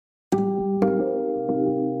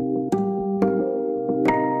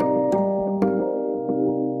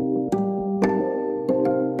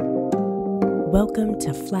Welcome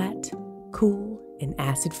to Flat, Cool, and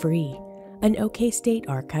Acid-Free, an OK State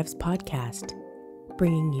Archives podcast,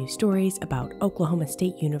 bringing you stories about Oklahoma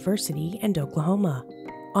State University and Oklahoma.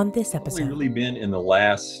 On this episode, It's only really been in the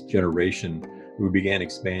last generation we began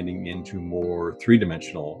expanding into more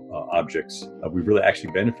three-dimensional objects. We've really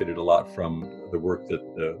actually benefited a lot from the work that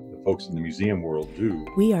the folks in the museum world do.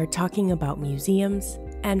 We are talking about museums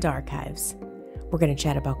and archives. We're going to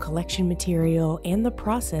chat about collection material and the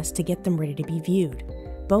process to get them ready to be viewed,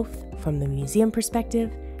 both from the museum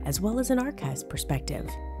perspective as well as an archives perspective.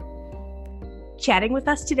 Chatting with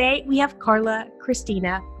us today, we have Carla,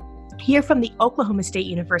 Christina, here from the Oklahoma State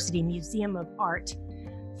University Museum of Art.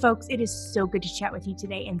 Folks, it is so good to chat with you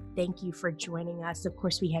today, and thank you for joining us. Of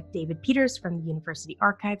course, we have David Peters from the University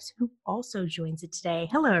Archives, who also joins it today.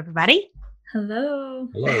 Hello, everybody. Hello.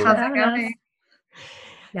 Hello. How's it going?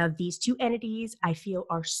 Now, these two entities, I feel,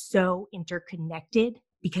 are so interconnected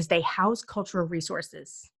because they house cultural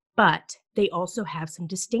resources, but they also have some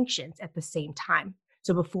distinctions at the same time.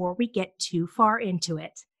 So before we get too far into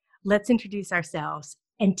it, let's introduce ourselves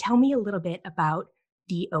and tell me a little bit about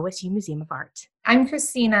the OSU Museum of Art. I'm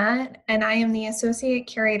Christina, and I am the Associate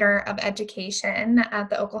Curator of Education at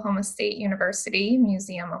the Oklahoma State University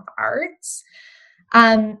Museum of Art.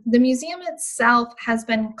 The museum itself has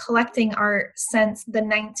been collecting art since the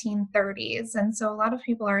 1930s, and so a lot of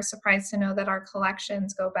people are surprised to know that our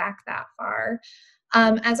collections go back that far.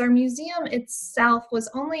 As our museum itself was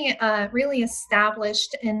only really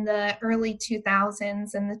established in the early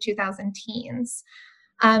 2000s and the 2010s.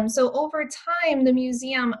 So over time, the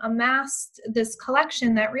museum amassed this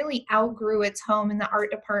collection that really outgrew its home in the art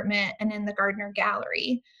department and in the Gardner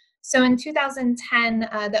Gallery. So in 2010,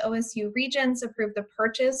 the OSU Regents approved the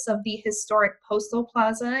purchase of the historic Postal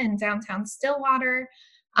Plaza in downtown Stillwater.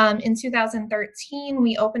 In 2013,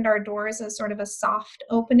 we opened our doors as sort of a soft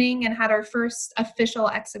opening and had our first official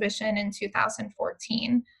exhibition in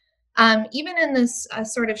 2014. Even in this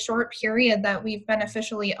sort of short period that we've been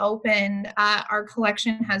officially opened, our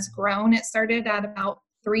collection has grown. It started at about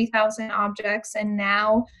 3,000 objects, and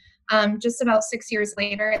now, just about 6 years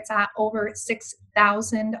later, it's at over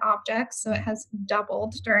 6,000 objects. So it has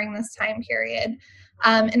doubled during this time period.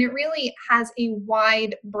 And it really has a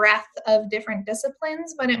wide breadth of different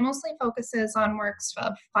disciplines, but it mostly focuses on works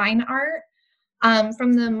of fine art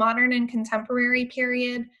from the modern and contemporary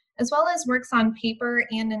period, as well as works on paper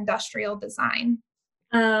and industrial design.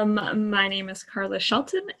 My name is Carla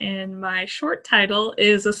Shelton, and my short title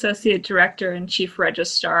is Associate Director and Chief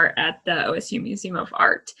Registrar at the OSU Museum of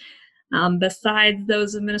Art. Besides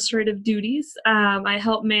those administrative duties, I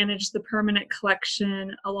help manage the permanent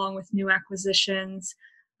collection along with new acquisitions.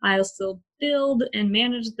 I also build and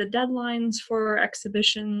manage the deadlines for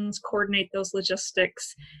exhibitions, coordinate those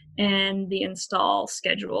logistics, and the install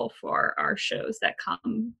schedule for our shows that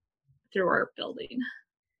come through our building.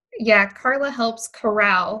 Yeah, Carla helps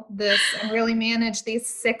corral this and really manage these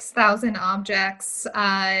 6,000 objects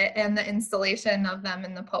and the installation of them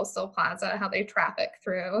in the Postal Plaza, how they traffic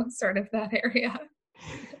through sort of that area.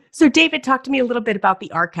 So David, talk to me a little bit about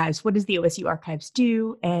the archives. What does the OSU Archives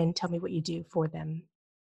do? And tell me what you do for them.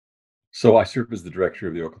 So I serve as the director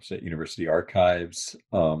of the Oklahoma State University Archives.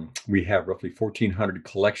 We have roughly 1,400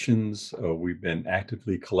 collections. We've been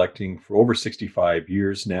actively collecting for over 65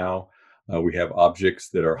 years now. We have objects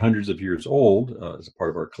that are hundreds of years old as a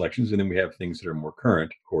part of our collections, and then we have things that are more current,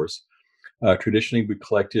 of course. Traditionally, we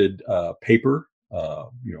collected paper,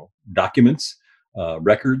 documents,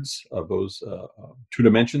 records of those two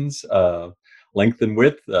dimensions, length and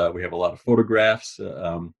width. We have a lot of photographs,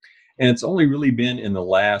 and it's only really been in the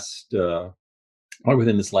last, probably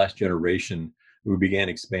within this last generation, we began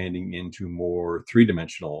expanding into more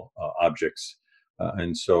three-dimensional objects,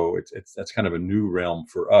 and so that's kind of a new realm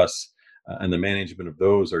for us. And the management of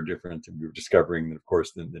those are different, and we were discovering, of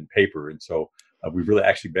course, than paper. And so we've really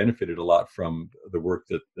actually benefited a lot from the work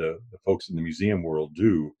that the folks in the museum world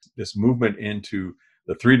do. This movement into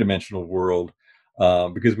the three-dimensional world,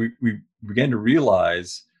 because we began to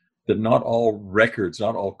realize that not all records,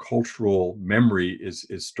 not all cultural memory is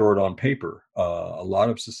stored on paper. A lot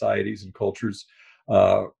of societies and cultures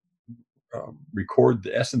record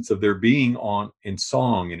the essence of their being in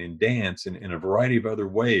song and in dance and in a variety of other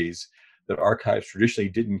ways that archives traditionally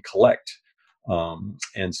didn't collect.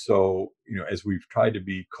 And so, as we've tried to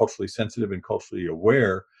be culturally sensitive and culturally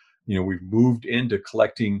aware, we've moved into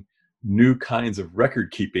collecting new kinds of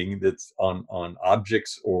record keeping that's on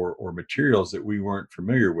objects or materials that we weren't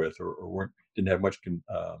familiar with or didn't have much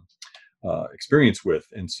experience with.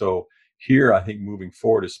 And so here, I think moving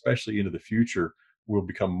forward, especially into the future, we'll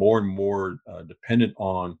become more and more dependent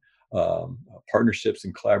on partnerships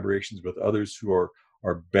and collaborations with others who are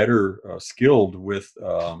better skilled with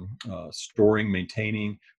storing,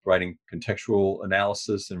 maintaining, providing contextual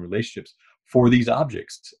analysis and relationships for these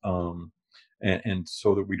objects. And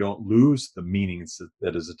so that we don't lose the meanings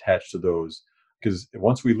that is attached to those. Because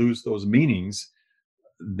once we lose those meanings,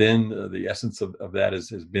 then the essence of that has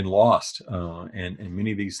been lost. And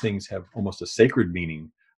many of these things have almost a sacred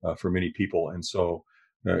meaning for many people. And so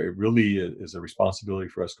it really is a responsibility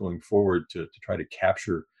for us going forward to try to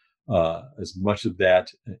capture as much of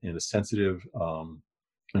that in a sensitive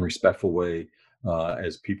and respectful way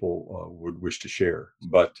as people would wish to share.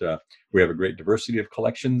 But we have a great diversity of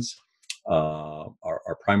collections.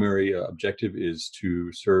 Our primary objective is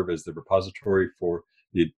to serve as the repository for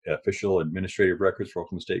the official administrative records for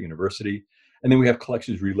Oklahoma State University. And then we have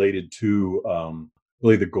collections related to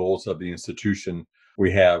really the goals of the institution.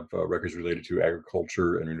 We have records related to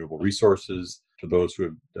agriculture and renewable resources, to those who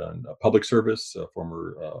have done public service,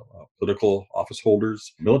 former political office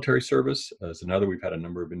holders. Military service is another. We've had a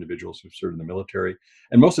number of individuals who've served in the military.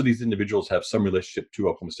 And most of these individuals have some relationship to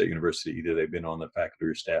Oklahoma State University. Either they've been on the faculty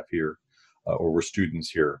or staff here, or were students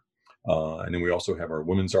here. And then we also have our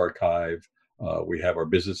women's archive. We have our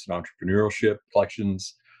business and entrepreneurship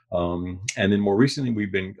collections. And then more recently,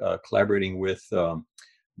 we've been collaborating with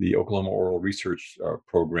the Oklahoma Oral Research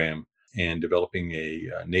Program and developing a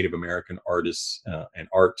Native American artists and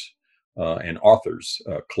art and authors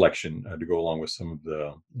collection to go along with some of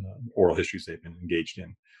the oral histories they've been engaged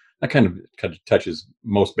in. That kind of touches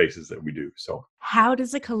most bases that we do. So, how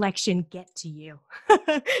does a collection get to you?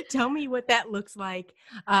 Tell me what that looks like.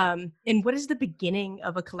 And what does the beginning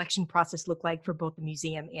of a collection process look like for both the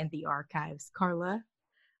museum and the archives? Carla?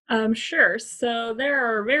 Sure. So there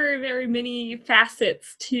are very, very many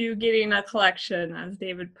facets to getting a collection, as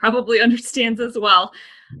David probably understands as well.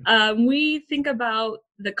 We think about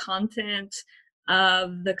the content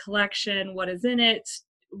of the collection, what is in it,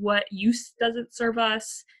 what use does it serve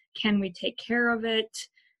us, can we take care of it?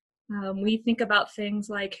 We think about things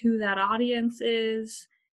like who that audience is.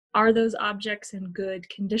 Are those objects in good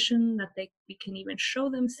condition that we can even show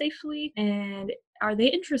them safely? And are they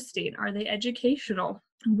interesting? Are they educational?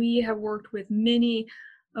 We have worked with many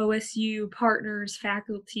OSU partners,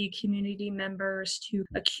 faculty, community members to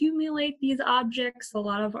accumulate these objects. A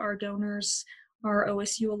lot of our donors are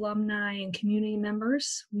OSU alumni and community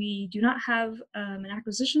members. We do not have an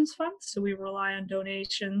acquisitions fund, so we rely on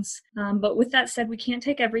donations. But with that said, we can't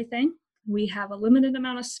take everything. We have a limited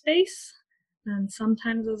amount of space, and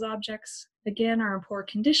sometimes those objects, again, are in poor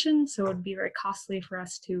condition, so it would be very costly for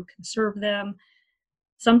us to conserve them.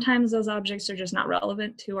 Sometimes those objects are just not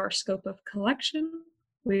relevant to our scope of collection.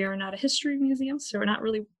 We are not a history museum, so we're not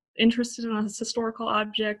really interested in those historical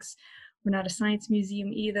objects. We're not a science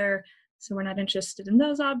museum either, so we're not interested in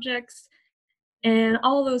those objects. And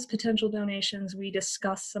all those potential donations we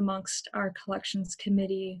discuss amongst our collections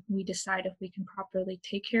committee. We decide if we can properly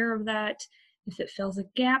take care of that, if it fills a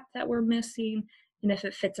gap that we're missing, and if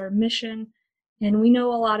it fits our mission. And we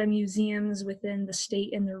know a lot of museums within the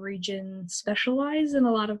state and the region specialize in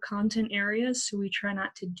a lot of content areas, so we try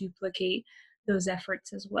not to duplicate those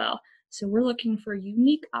efforts as well. So we're looking for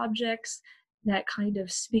unique objects that kind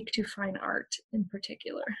of speak to fine art in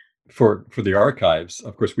particular. For the archives,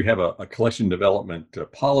 of course, we have a collection development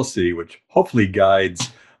policy, which hopefully guides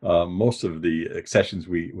most of the accessions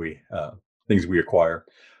things we acquire.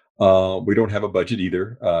 We don't have a budget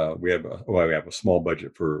either. We have a small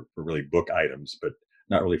budget for really book items, but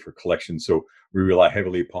not really for collections. So we rely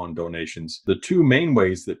heavily upon donations. The two main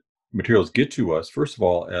ways that materials get to us, first of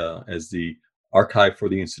all, as the archive for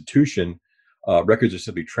the institution, records are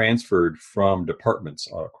simply transferred from departments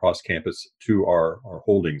across campus to our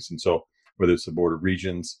holdings. And so whether it's the Board of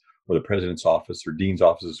Regents or the President's office or Dean's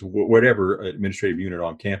offices, whatever administrative unit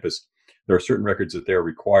on campus, there are certain records that they're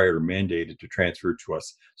required or mandated to transfer to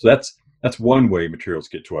us. So that's one way materials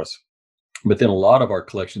get to us. But then a lot of our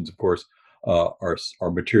collections, of course,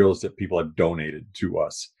 are materials that people have donated to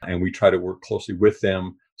us. And we try to work closely with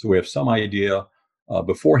them so we have some idea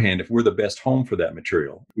beforehand if we're the best home for that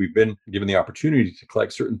material. We've been given the opportunity to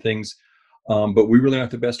collect certain things, but we really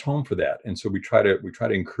aren't the best home for that. And so we try to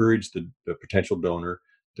encourage the potential donor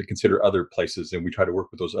to consider other places, and we try to work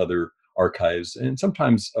with those other archives and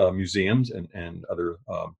sometimes museums and other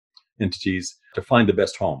entities to find the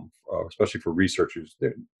best home, especially for researchers.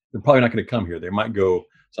 They're probably not going to come here. They might go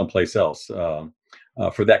someplace else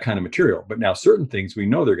for that kind of material. But now certain things we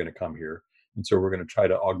know they're going to come here, and so we're going to try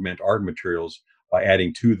to augment our materials by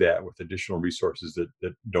adding to that with additional resources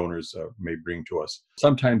that donors may bring to us.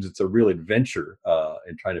 Sometimes it's a real adventure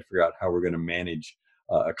in trying to figure out how we're going to manage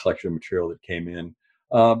a collection of material that came in.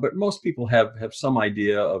 But most people have some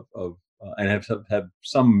idea of and have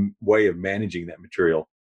some way of managing that material,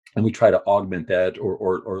 and we try to augment that,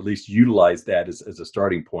 or at least utilize that as a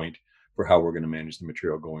starting point for how we're going to manage the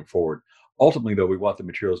material going forward. Ultimately, though, we want the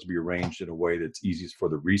materials to be arranged in a way that's easiest for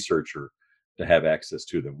the researcher to have access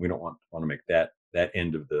to them. We don't want to make that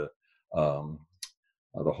end of the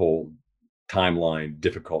whole timeline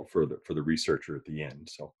difficult for the researcher at the end.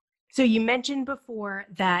 So you mentioned before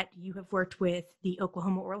that you have worked with the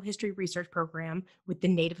Oklahoma Oral History Research Program with the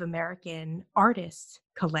Native American Artists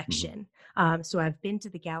Collection. So I've been to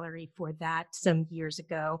the gallery for that some years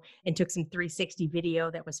ago and took some 360 video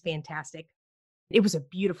that was fantastic. It was a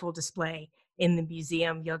beautiful display in the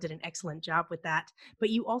museum. Y'all did an excellent job with that. But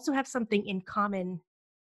you also have something in common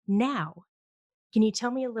now. Can you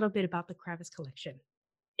tell me a little bit about the Kravis collection?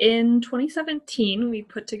 In 2017, we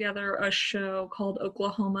put together a show called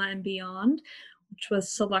Oklahoma and Beyond, which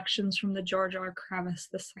was selections from the George R. Kravis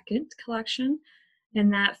II collection.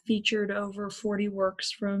 And that featured over 40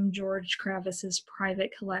 works from George Kravis's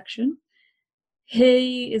private collection.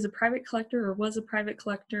 He is a private collector, or was a private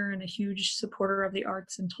collector, and a huge supporter of the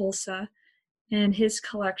arts in Tulsa. And his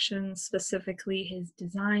collection, specifically his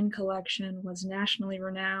design collection, was nationally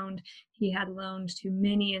renowned. He had loaned to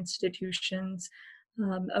many institutions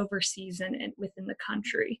overseas and within the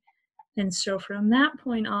country. And so from that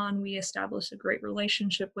point on, we established a great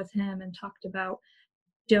relationship with him and talked about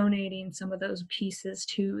donating some of those pieces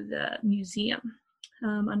to the museum.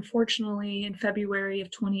 Unfortunately, in February of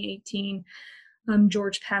 2018,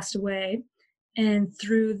 George passed away, and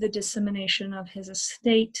through the dissemination of his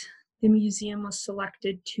estate, the museum was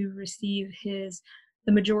selected to receive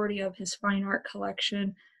the majority of his fine art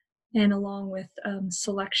collection, and along with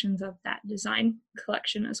selections of that design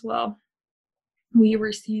collection as well. We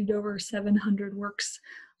received over 700 works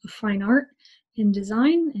of fine art and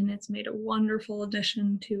design, and it's made a wonderful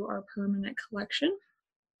addition to our permanent collection.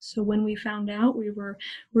 So when we found out, we were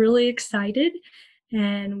really excited,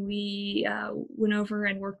 and we went over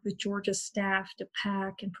and worked with Georgia's staff to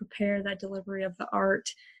pack and prepare that delivery of the art.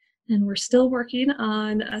 And we're still working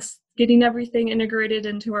on us getting everything integrated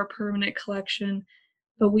into our permanent collection,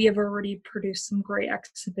 but we have already produced some great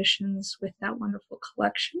exhibitions with that wonderful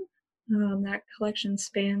collection. That collection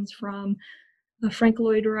spans from a Frank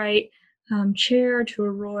Lloyd Wright chair to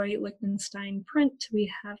a Roy Lichtenstein print.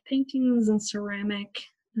 We have paintings and ceramic.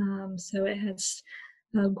 So it has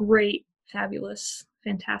a great, fabulous,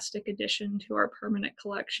 fantastic addition to our permanent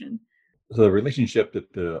collection. So the relationship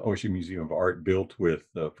that the OSU Museum of Art built with,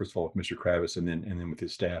 first of all, with Mr. Kravis, and then with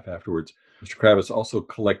his staff afterwards. Mr. Kravis also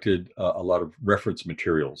collected a lot of reference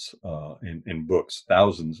materials and books,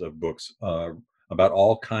 thousands of books about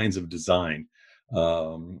all kinds of design.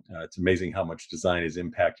 It's amazing how much design is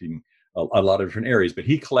impacting a lot of different areas. But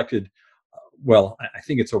he collected, well, I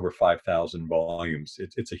think it's over 5,000 volumes.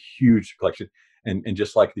 It's a huge collection. And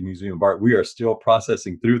just like the Museum of Art, we are still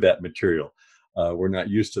processing through that material. We're not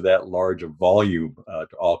used to that large of volume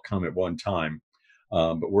to all come at one time.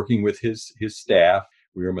 But working with his staff,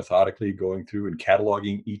 we were methodically going through and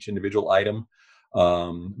cataloging each individual item.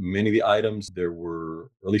 Many of the items there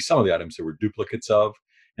were, or at least some of the items there were duplicates of.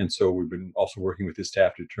 And so we've been also working with his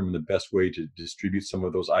staff to determine the best way to distribute some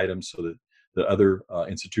of those items so that the other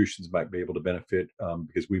institutions might be able to benefit,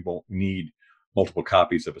 because we won't need multiple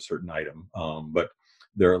copies of a certain item. But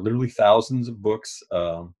there are literally thousands of books.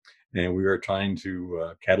 And we are trying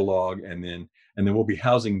to catalog, and then we'll be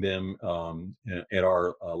housing them at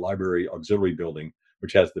our library auxiliary building,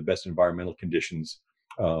 which has the best environmental conditions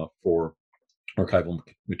for archival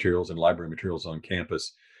materials and library materials on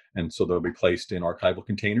campus. And so they'll be placed in archival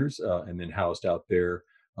containers and then housed out there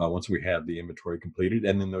once we have the inventory completed,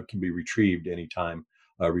 and then they can be retrieved anytime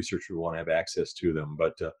researchers want to have access to them.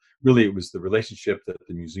 But really, it was the relationship that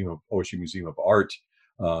the OSU Museum of Art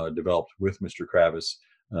developed with Mr. Kravis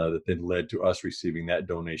that then led to us receiving that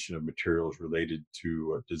donation of materials related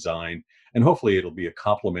to design. And hopefully it'll be a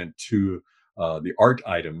complement to the art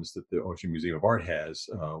items that the OSU Museum of Art has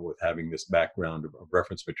with having this background of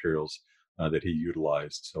reference materials that he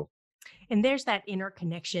utilized. So, and there's that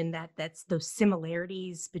interconnection, that's those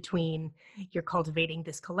similarities between you're cultivating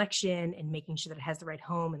this collection and making sure that it has the right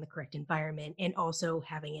home and the correct environment, and also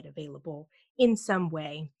having it available in some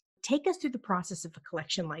way. Take us through the process of a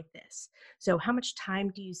collection like this. So how much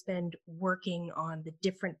time do you spend working on the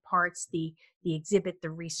different parts, the exhibit,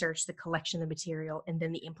 the research, the collection, the material, and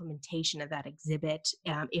then the implementation of that exhibit,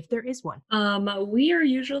 if there is one? We are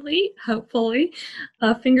usually, hopefully,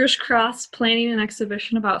 fingers crossed, planning an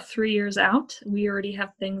exhibition about 3 years out. We already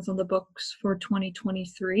have things on the books for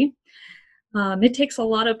 2023. It takes a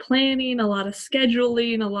lot of planning, a lot of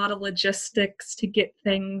scheduling, a lot of logistics to get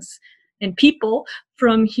things and people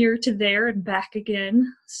from here to there and back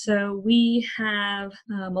again. So we have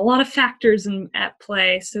a lot of factors at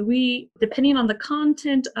play. So we, depending on the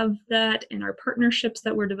content of that and our partnerships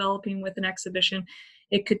that we're developing with an exhibition,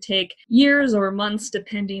 it could take years or months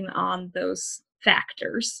depending on those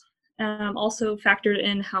factors. Also factored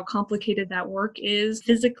in how complicated that work is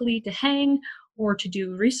physically to hang or to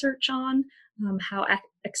do research on, how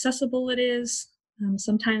accessible it is.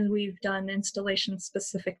 Sometimes we've done installations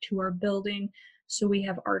specific to our building, so we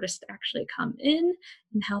have artists actually come in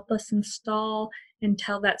and help us install and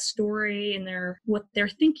tell that story and what they're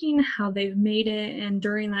thinking, how they've made it. And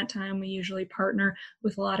during that time, we usually partner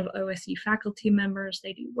with a lot of OSU faculty members.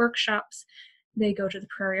 They do workshops. They go to the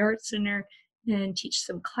Prairie Arts Center and teach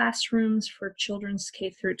some classrooms for children's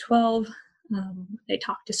K through 12. They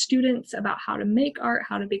talk to students about how to make art,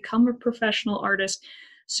 how to become a professional artist.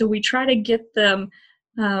 So we try to get them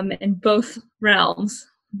in both realms,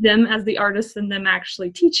 them as the artists and them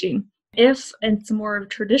actually teaching. If it's more of a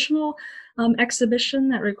traditional exhibition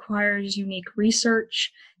that requires unique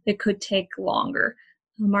research, it could take longer.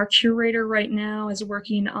 Our curator right now is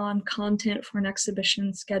working on content for an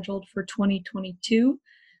exhibition scheduled for 2022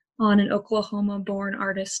 on an Oklahoma-born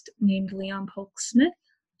artist named Leon Polk Smith,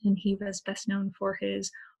 and he was best known for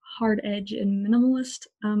his hard edge and minimalist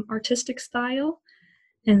artistic style.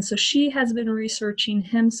 And so she has been researching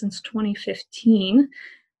him since 2015,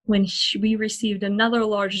 when we received another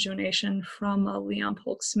large donation from a Leon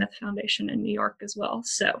Polk Smith Foundation in New York as well.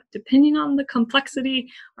 So depending on the complexity,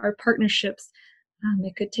 our partnerships,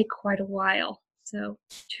 it could take quite a while. So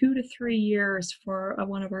 2 to 3 years for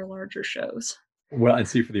one of our larger shows. Well, and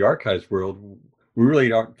see, for the archives world, we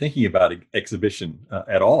really aren't thinking about exhibition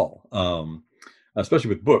at all, especially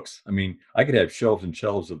with books. I mean, I could have shelves and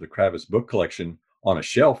shelves of the Kravis book collection on a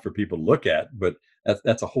shelf for people to look at, but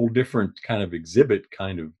that's a whole different kind of exhibit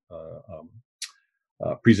kind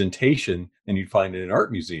of presentation than you'd find in an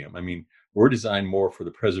art museum. I mean, we're designed more for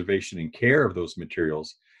the preservation and care of those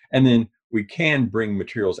materials. And then we can bring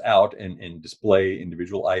materials out and display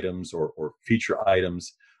individual items or feature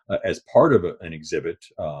items as part of an exhibit.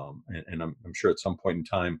 And I'm sure at some point in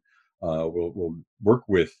time, we'll work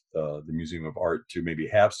with the Museum of Art to maybe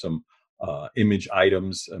have some image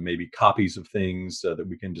items, maybe copies of things that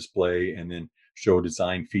we can display, and then show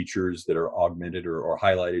design features that are augmented or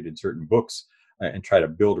highlighted in certain books, and try to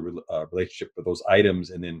build a relationship with those items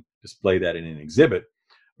and then display that in an exhibit.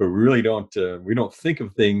 But we really don't think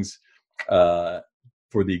of things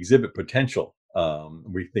for the exhibit potential.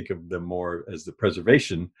 We think of them more as the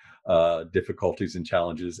preservation difficulties and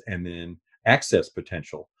challenges, and then access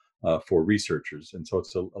potential for researchers. And so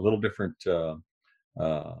it's a little different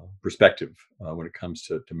perspective when it comes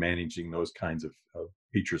to managing those kinds of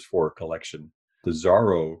features for a collection. The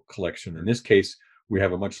Zarro collection, in this case, we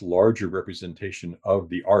have a much larger representation of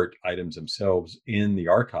the art items themselves in the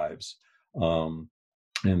archives.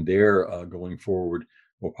 And they're going forward,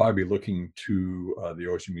 we'll probably be looking to the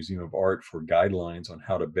OSU Museum of Art for guidelines on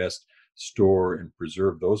how to best store and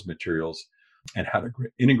preserve those materials, and how to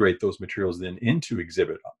integrate those materials then into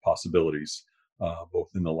exhibit possibilities, both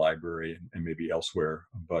in the library and maybe elsewhere.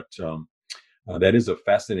 But that is a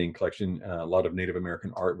fascinating collection, a lot of Native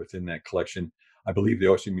American art within that collection. I believe the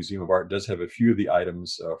OSU Museum of Art does have a few of the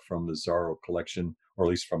items from the Zarro collection, or at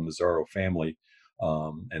least from the Zarro family.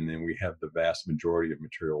 And then we have the vast majority of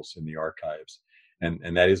materials in the archives.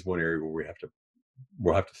 And that is one area where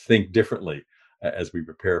we'll have to think differently as we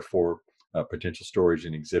prepare for potential storage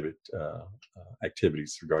and exhibit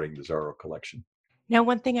activities regarding the Zarro collection. Now,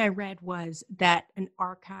 one thing I read was that an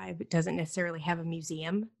archive doesn't necessarily have a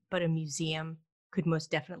museum, but a museum could most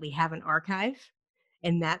definitely have an archive.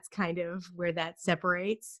 And that's kind of where that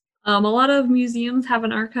separates. A lot of museums have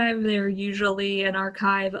an archive. They're usually an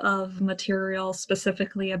archive of material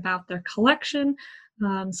specifically about their collection,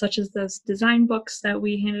 such as those design books that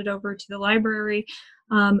we handed over to the library,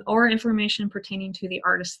 or information pertaining to the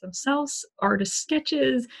artists themselves, artist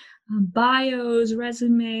sketches, bios,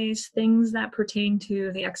 resumes, things that pertain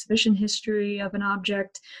to the exhibition history of an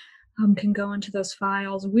object can go into those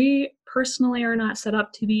files. We personally are not set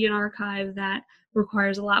up to be an archive that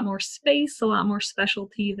requires a lot more space, a lot more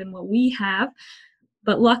specialty than what we have.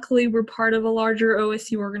 But luckily, we're part of a larger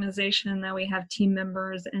OSU organization that we have team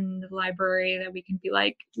members in the library that we can be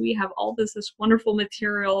like, we have all this wonderful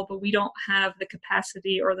material, but we don't have the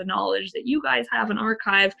capacity or the knowledge that you guys have an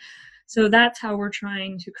archive. So that's how we're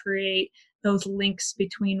trying to create those links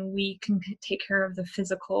between we can take care of the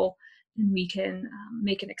physical and we can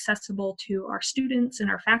make it accessible to our students and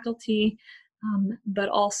our faculty, but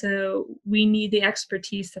also we need the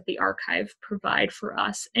expertise that the archive provide for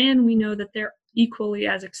us, and we know that they're equally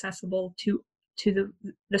as accessible to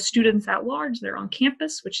the students at large. They're on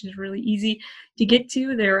campus, which is really easy to get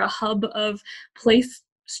to. They're a hub of place.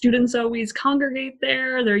 Students always congregate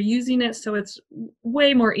there. They're using it, so it's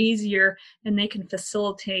way more easier, and they can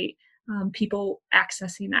facilitate people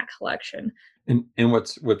accessing that collection. And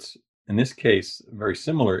what's in this case very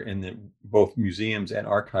similar in that both museums and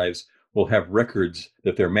archives will have records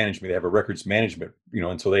that they're managing. They have a records management,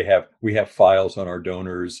 and so we have files on our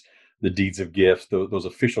donors, the deeds of gifts, those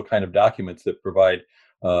official kind of documents that provide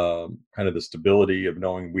kind of the stability of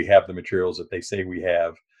knowing we have the materials that they say we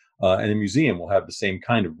have. And the museum will have the same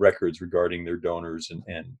kind of records regarding their donors,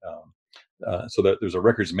 and so that there's a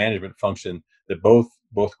records management function that both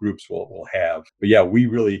groups will have. But yeah, we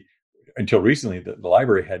really, until recently, the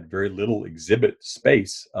library had very little exhibit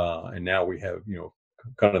space, and now we have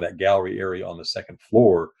kind of that gallery area on the second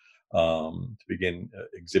floor to begin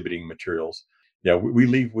exhibiting materials. Yeah, we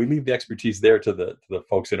leave the expertise there to the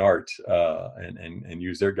folks in art, and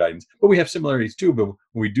use their guidance. But we have similarities too. But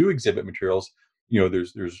when we do exhibit materials,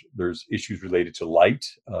 there's issues related to light,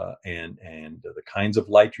 and the kinds of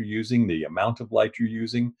light you're using, the amount of light you're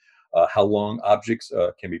using, how long objects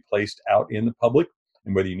can be placed out in the public,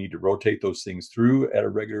 and whether you need to rotate those things through at a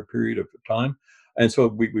regular period of time. And so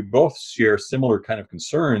we both share similar kind of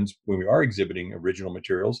concerns when we are exhibiting original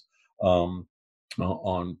materials,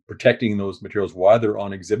 on protecting those materials while they're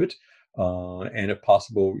on exhibit. And if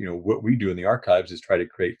possible, what we do in the archives is try to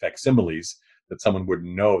create facsimiles that someone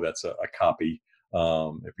wouldn't know that's a copy,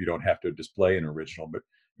 if you don't have to display an original. But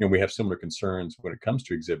we have similar concerns when it comes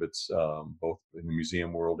to exhibits, both in the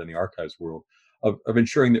museum world and the archives world, of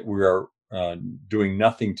ensuring that we are doing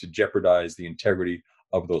nothing to jeopardize the integrity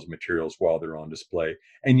of those materials while they're on display.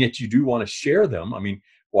 And yet you do want to share them. I mean,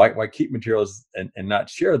 why keep materials and not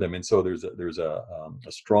share them? And so there's a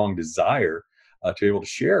strong desire to be able to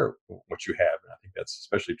share what you have. And I think that's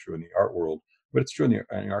especially true in the art world, but it's true in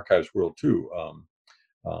the archives world too.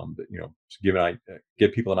 But, to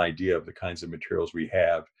give people an idea of the kinds of materials we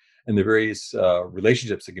have and the various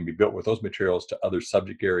relationships that can be built with those materials to other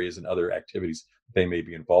subject areas and other activities they may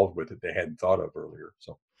be involved with that they hadn't thought of earlier.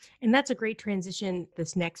 So, and that's a great transition.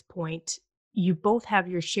 This next point, you both have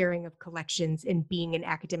your sharing of collections and being an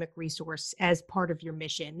academic resource as part of your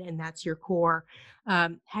mission, and that's your core.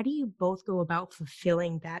 How do you both go about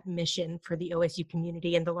fulfilling that mission for the OSU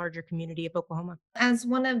community and the larger community of Oklahoma? As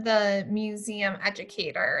one of the museum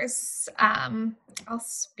educators, I'll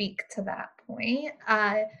speak to that point.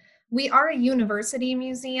 We are a university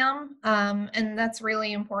museum, and that's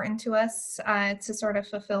really important to us to sort of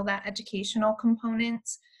fulfill that educational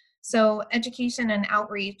component. So education and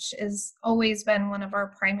outreach has always been one of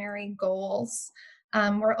our primary goals.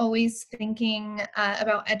 We're always thinking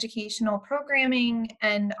about educational programming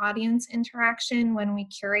and audience interaction when we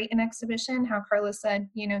curate an exhibition. How Carla said,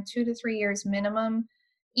 2 to 3 years minimum.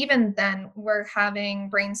 Even then, we're having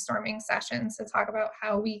brainstorming sessions to talk about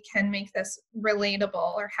how we can make this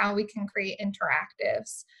relatable or how we can create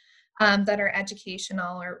interactives that are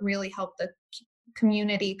educational or really help the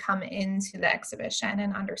community come into the exhibition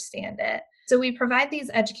and understand it. So we provide these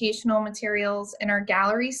educational materials in our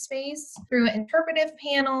gallery space through interpretive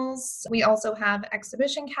panels. We also have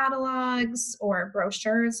exhibition catalogs or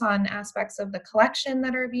brochures on aspects of the collection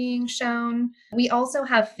that are being shown. We also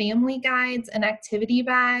have family guides and activity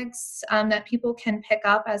bags that people can pick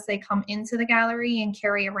up as they come into the gallery and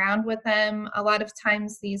carry around with them. A lot of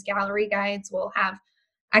times these gallery guides will have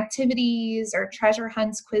activities or treasure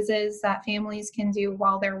hunts, quizzes that families can do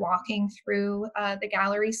while they're walking through the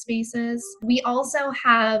gallery spaces. We also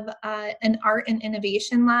have an art and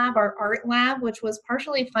innovation lab, our art lab, which was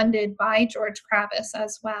partially funded by George Kravis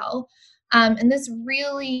as well. And this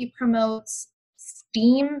really promotes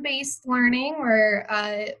STEAM-based learning. We're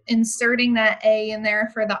inserting that A in there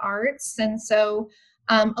for the arts. And so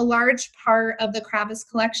a large part of the Kravis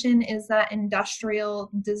collection is that industrial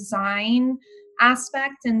design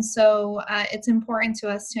aspect. And so it's important to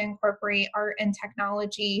us to incorporate art and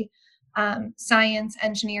technology, science,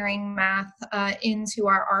 engineering, math into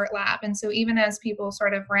our art lab. And so even as people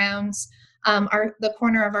sort of round the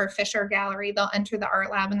corner of our Fisher gallery, they'll enter the art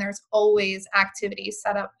lab and there's always activities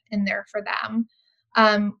set up in there for them.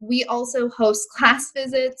 We also host class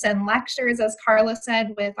visits and lectures, as Carla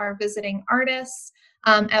said, with our visiting artists.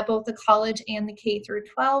 At both the college and the K through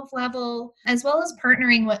 12 level, as well as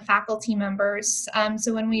partnering with faculty members.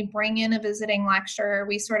 So when we bring in a visiting lecturer,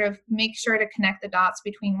 we sort of make sure to connect the dots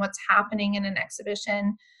between what's happening in an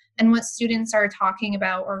exhibition and what students are talking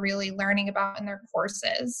about or really learning about in their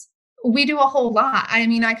courses. We do a whole lot. I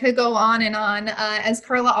mean, I could go on and on. As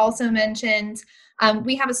Carla also mentioned,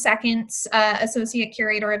 we have a second associate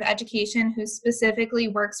curator of education who specifically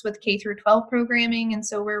works with K through 12 programming. And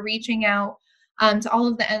so we're reaching out to all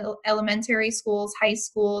of the elementary schools, high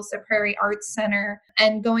schools, the Prairie Arts Center,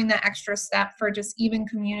 and going that extra step for just even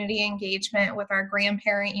community engagement with our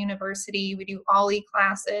grandparent university. We do OLLI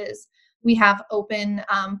classes. We have open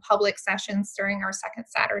public sessions during our second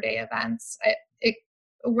Saturday events.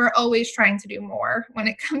 We're always trying to do more when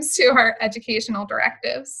it comes to our educational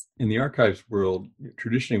directives. In the archives world,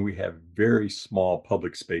 traditionally we have very small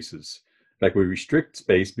public spaces. In fact, we restrict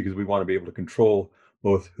space because we want to be able to control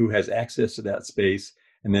both who has access to that space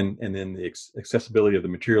and then the accessibility of the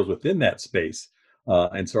materials within that space.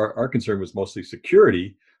 And so our concern was mostly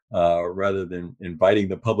security rather than inviting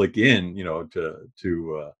the public in,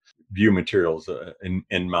 to view materials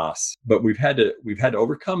en masse. But we've had to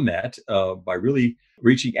overcome that by really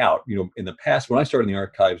reaching out. In the past, when I started in the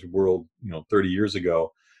archives world, 30 years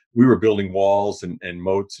ago, we were building walls and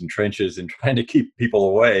moats and trenches and trying to keep people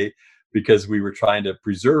away because we were trying to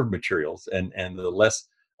preserve materials. And the less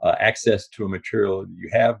access to a material you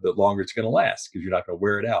have, the longer it's going to last because you're not going to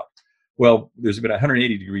wear it out. Well, there's been a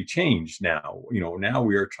 180-degree change now. Now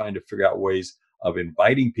we are trying to figure out ways of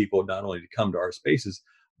inviting people not only to come to our spaces,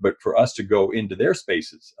 but for us to go into their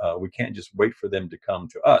spaces. We can't just wait for them to come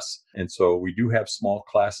to us. And so we do have small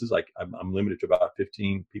classes. Like I'm limited to about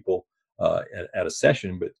 15 people at a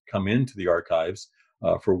session, but come into the archives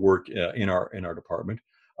for work in our department.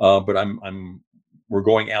 But we're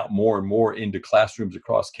going out more and more into classrooms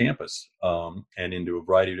across campus and into a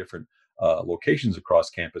variety of different locations across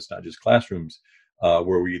campus, not just classrooms,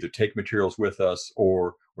 where we either take materials with us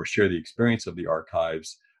or share the experience of the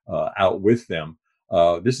archives out with them.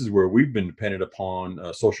 This is where we've been dependent upon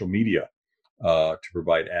social media to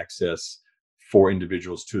provide access for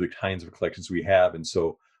individuals to the kinds of collections we have. And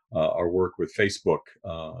so our work with Facebook,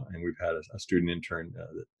 and we've had a student intern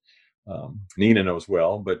that Nina knows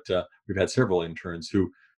well, but we've had several interns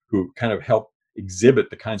who kind of help exhibit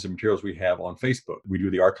the kinds of materials we have on Facebook. We do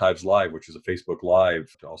the Archives Live, which is a Facebook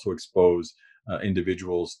Live to also expose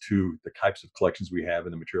individuals to the types of collections we have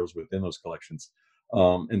and the materials within those collections.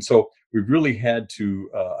 And so we've really had to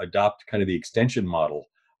adopt kind of the extension model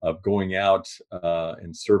of going out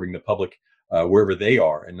and serving the public wherever they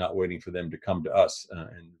are and not waiting for them to come to us.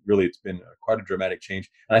 And really, it's been quite a dramatic change.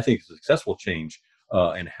 And I think it's a successful change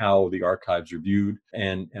in how the archives are viewed.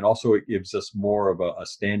 And also it gives us more of a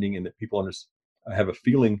standing in that people have a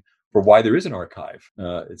feeling for why there is an archive.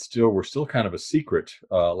 We're still kind of a secret.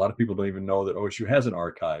 A lot of people don't even know that OSU has an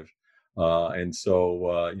archive. And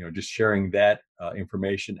so, just sharing that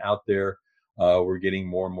information out there, we're getting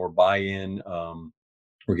more and more buy-in.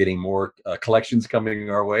 We're getting more collections coming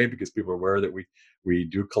our way because people are aware that we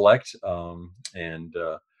do collect. And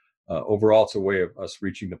overall, it's a way of us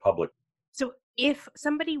reaching the public. So if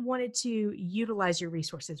somebody wanted to utilize your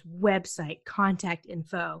resources, website, contact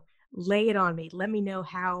info, lay it on me. Let me know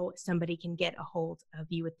how somebody can get a hold of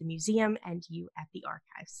you at the museum and you at the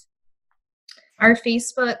archives. Our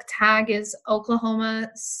Facebook tag is Oklahoma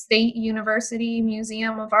State University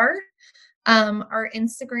Museum of Art. Our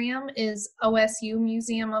Instagram is OSU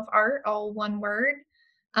Museum of Art, all one word.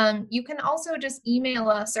 You can also just email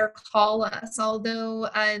us or call us. Although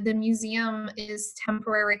the museum is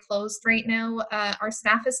temporarily closed right now, our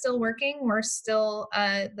staff is still working. We're still,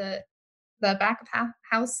 the back of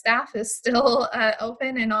house staff is still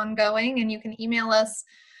open and ongoing, and you can email us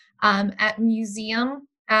at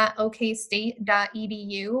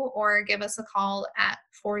museum@okstate.edu or give us a call at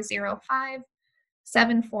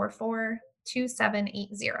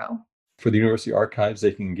 405-744-2780. For the University Archives,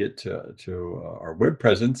 they can get to our web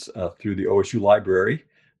presence through the OSU Library.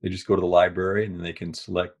 They just go to the library and they can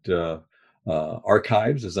select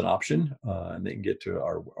archives as an option, and they can get to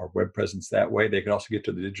our web presence that way. They can also get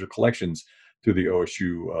to the digital collections through the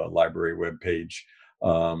OSU Library webpage.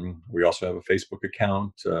 We also have a Facebook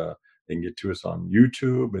account. They can get to us on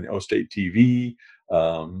YouTube and OState TV.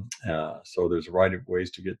 So there's a variety of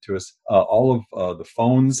ways to get to us. All of the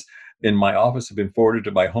phones in my office have been forwarded to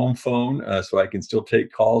my home phone, so I can still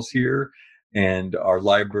take calls here. And our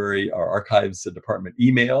archives department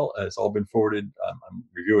email has all been forwarded. I'm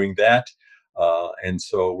reviewing that. And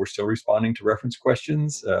so we're still responding to reference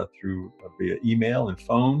questions via email and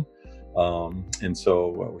phone. And so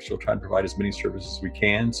we're still trying to provide as many services as we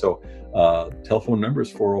can. So telephone number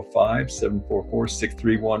is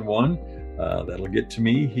 405-744-6311. That'll get to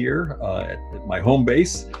me here at my home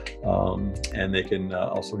base. And they can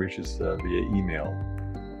also reach us via email.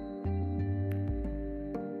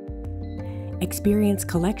 Experience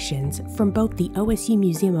collections from both the OSU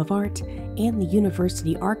Museum of Art and the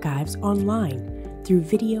University Archives online through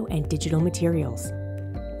video and digital materials.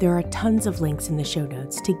 There are tons of links in the show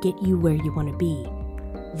notes to get you where you want to be.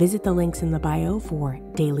 Visit the links in the bio for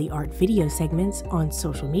daily art video segments on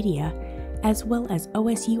social media, as well as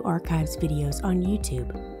OSU Archives videos on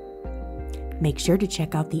YouTube. Make sure to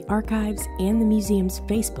check out the Archives and the museum's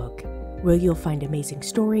Facebook, where you'll find amazing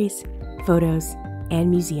stories, photos,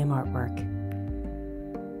 and museum artwork.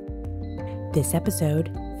 This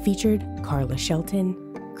episode featured Carla Shelton,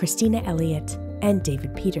 Christina Elliott, and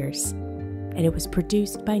David Peters, and it was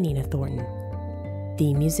produced by Nina Thornton.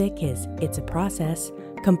 The music is It's a Process,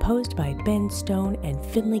 composed by Ben Stone and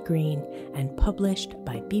Finley Green, and published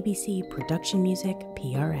by BBC Production Music,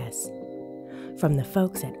 PRS. From the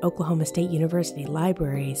folks at Oklahoma State University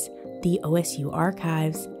Libraries, the OSU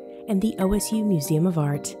Archives, and the OSU Museum of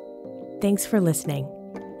Art, thanks for listening,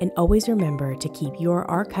 and always remember to keep your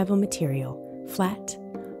archival material flat,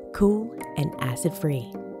 cool, and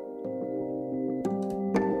acid-free.